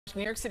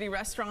New York City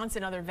restaurants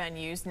and other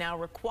venues now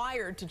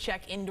required to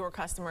check indoor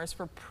customers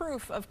for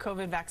proof of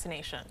COVID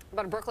vaccination.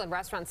 But a Brooklyn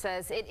restaurant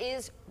says it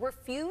is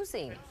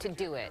refusing to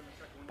do it.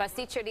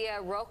 Pasticcerria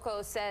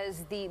Rocco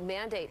says the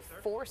mandate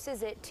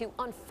forces it to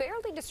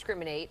unfairly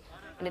discriminate,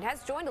 and it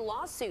has joined a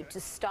lawsuit to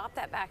stop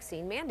that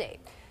vaccine mandate.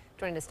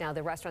 Joining us now,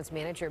 the restaurant's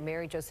manager,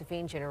 Mary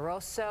Josephine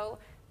Generoso.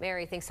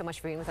 Mary, thanks so much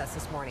for being with us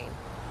this morning.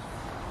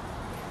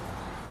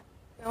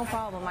 No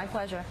problem. My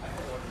pleasure.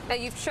 Now,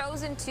 you've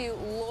chosen to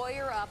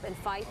lawyer up and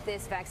fight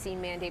this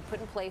vaccine mandate put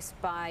in place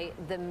by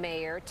the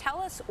mayor. Tell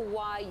us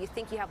why you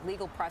think you have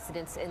legal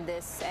precedence in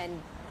this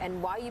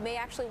and why you may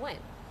actually win.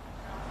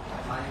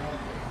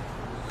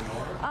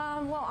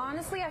 Well,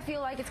 honestly, I feel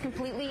like it's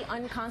completely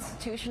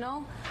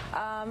unconstitutional.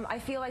 I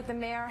feel like the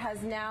mayor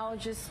has now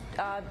just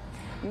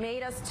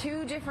made us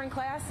two different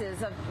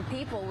classes of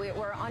people.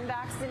 We're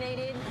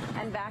unvaccinated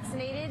and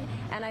vaccinated,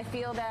 and I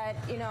feel that,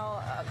 you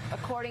know,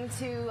 according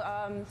to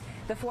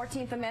the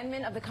 14th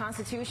Amendment of the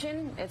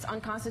Constitution, it's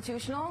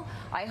unconstitutional.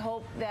 I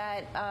hope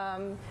that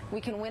we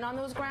can win on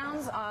those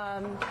grounds,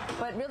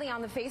 but really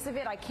on the face of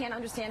it, I can't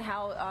understand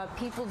how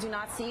people do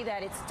not see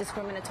that it's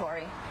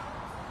discriminatory.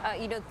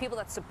 You know, the people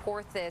that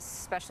support this,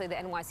 especially the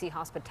NYC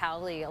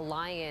Hospitality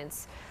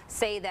Alliance,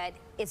 say that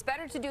it's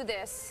better to do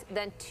this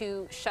than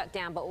to shut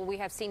down. But what we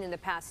have seen in the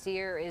past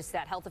year is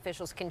that health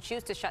officials can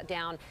choose to shut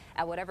down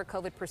at whatever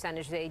COVID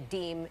percentage they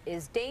deem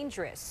is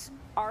dangerous.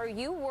 Are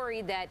you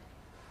worried that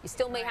you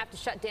still may have to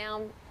shut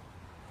down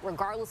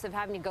regardless of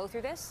having to go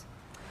through this?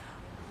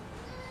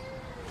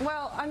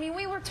 Well, I mean,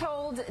 we were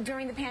told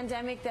during the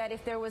pandemic that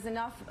if there was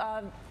enough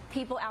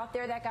people out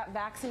there that got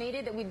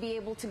vaccinated, that we'd be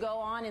able to go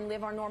on and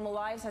live our normal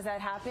lives. Has that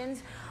happened?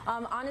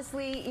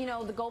 Honestly, you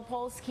know, the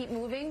goalposts keep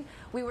moving.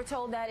 We were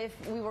told that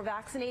if we were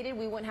vaccinated,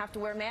 we wouldn't have to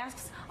wear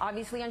masks.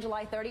 Obviously, on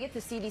July 30th, the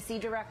CDC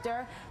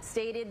director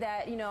stated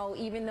that, you know,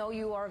 even though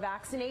you are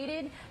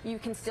vaccinated, you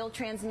can still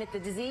transmit the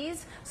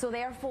disease. So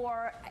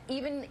therefore,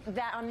 even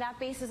that on that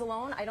basis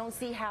alone, I don't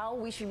see how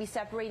we should be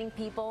separating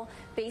people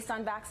based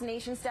on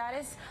vaccination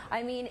status.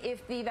 I mean,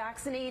 if the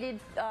vaccinated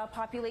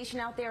population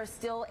out there is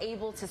still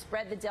able to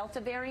spread the Delta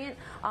variant,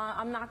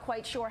 I'm not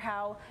quite sure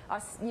how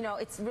you know,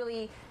 it's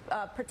really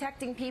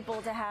protecting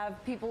people to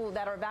have people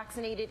that are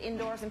vaccinated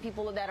indoors and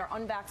people that are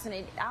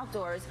unvaccinated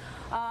outdoors.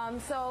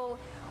 So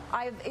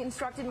I've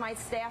instructed my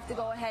staff to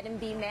go ahead and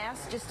be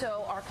masked just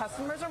so our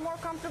customers are more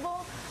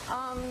comfortable.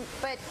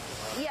 But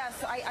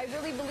yes, I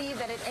really believe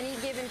that at any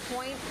given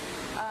point,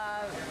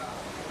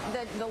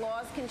 the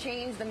laws can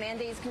change, the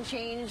mandates can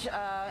change,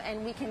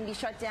 and we can be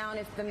shut down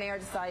if the mayor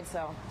decides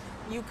so.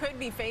 You could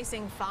be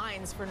facing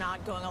fines for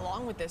not going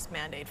along with this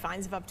mandate,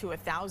 fines of up to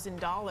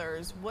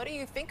 $1,000. What do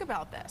you think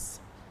about this?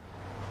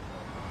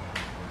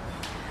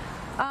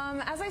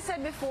 As I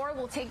said before,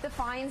 we'll take the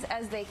fines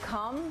as they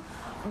come,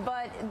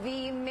 but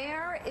the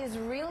mayor is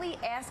really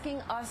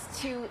asking us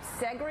to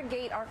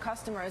segregate our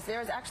customers.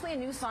 There's actually a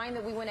new sign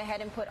that we went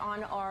ahead and put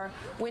on our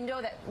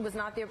window that was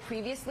not there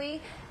previously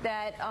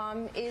that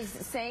is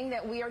saying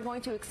that we are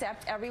going to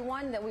accept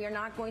everyone, that we are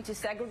not going to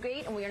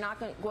segregate and we are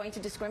not going to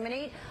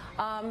discriminate.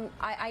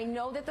 I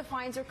know that the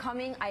fines are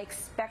coming. I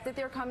expect that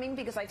they're coming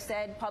because I've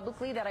said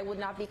publicly that I would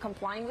not be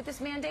complying with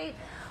this mandate,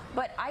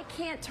 but I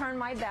can't turn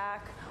my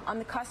back on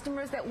the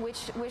customers that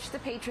wish to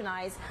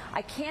patronize.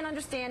 I can't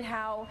understand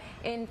how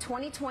in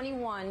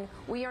 2021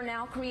 we are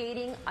now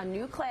creating a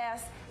new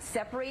class,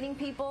 separating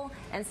people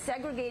and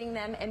segregating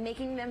them and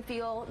making them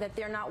feel that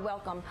they're not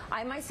welcome.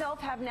 I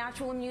myself have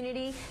natural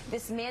immunity.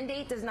 This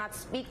mandate does not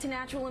speak to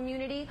natural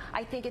immunity.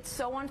 I think it's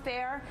so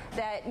unfair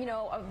that, you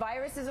know, a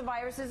virus is a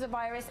virus is a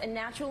virus, and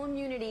natural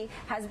immunity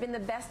has been the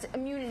best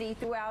immunity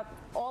throughout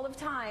all of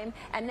time,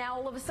 and now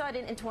all of a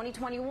sudden in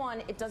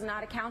 2021 it does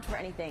not account for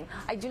anything.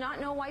 I do not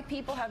know why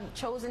people have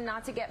chosen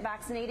not to get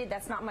vaccinated.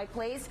 That's not my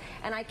place,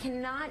 and I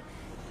cannot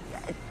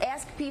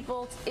ask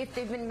people if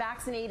they've been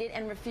vaccinated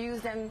and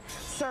refuse them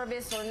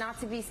service or not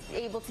to be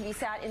able to be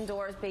sat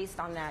indoors based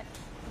on that.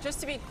 Just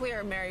to be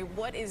clear, Mary,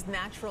 what is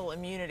natural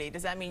immunity?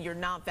 Does that mean you're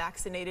not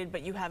vaccinated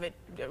but you have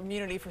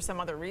immunity for some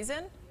other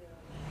reason?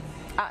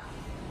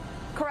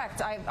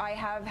 Correct. I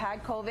have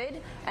had COVID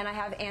and I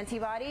have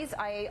antibodies.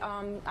 I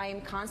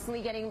am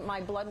constantly getting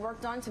my blood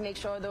work done to make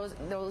sure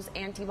those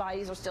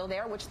antibodies are still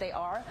there, which they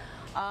are.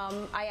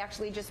 I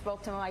actually just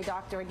spoke to my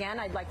doctor again.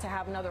 I'd like to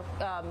have another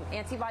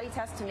antibody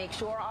test to make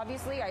sure,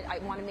 obviously. I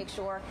want to make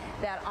sure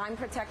that I'm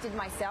protected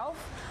myself.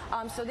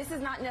 So this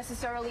is not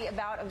necessarily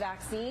about a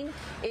vaccine.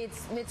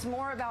 It's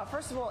more about,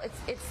 first of all,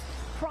 it's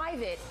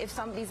private if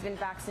somebody's been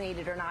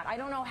vaccinated or not. I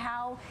don't know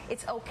how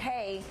it's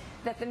okay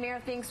that the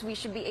mayor thinks we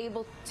should be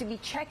able to be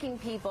checking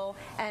people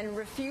and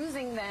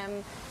refusing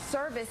them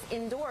service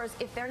indoors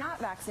if they're not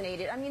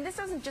vaccinated. I mean, this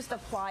doesn't just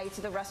apply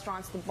to the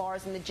restaurants, the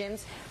bars, and the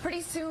gyms.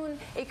 Pretty soon,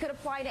 it could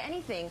apply to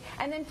anything.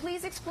 And then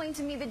please explain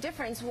to me the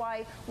difference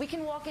why we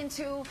can walk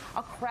into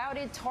a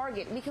crowded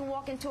Target, we can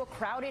walk into a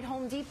crowded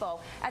Home Depot.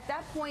 At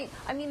that point,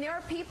 I mean, there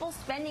are people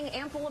spending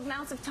ample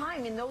amounts of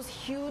time in those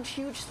huge,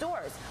 huge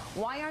stores.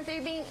 Why aren't they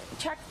being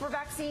checked check for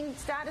vaccine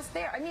status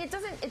there. I mean,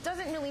 it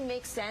doesn't really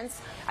make sense.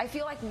 I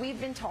feel like we've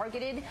been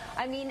targeted.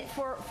 I mean,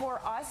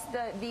 for us,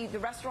 the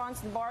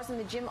restaurants, the bars, and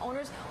the gym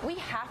owners, we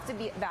have to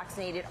be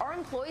vaccinated. Our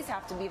employees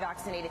have to be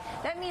vaccinated.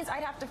 That means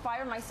I'd have to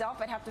fire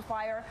myself. I'd have to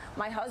fire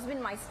my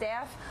husband, my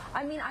staff.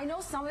 I mean, I know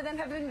some of them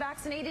have been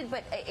vaccinated,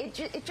 but it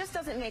just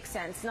doesn't make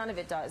sense. None of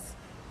it does.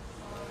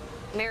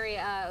 Mary,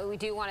 we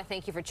do want to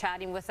thank you for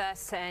chatting with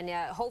us, and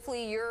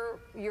hopefully your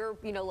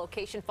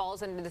location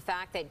falls under the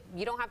fact that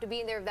you don't have to be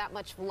in there that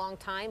much long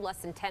time, less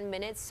than 10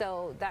 minutes.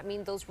 So that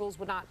means those rules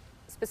would not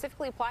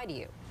specifically apply to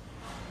you.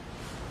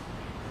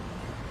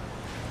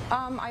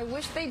 I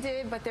wish they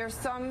did, but there's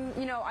some,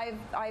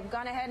 I've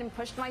gone ahead and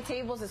pushed my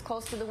tables as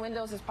close to the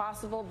windows as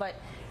possible, but,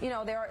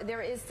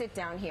 there is sit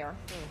down here.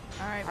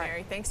 All right,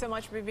 Mary, thanks so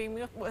much for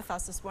being with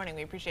us this morning.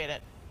 We appreciate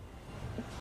it.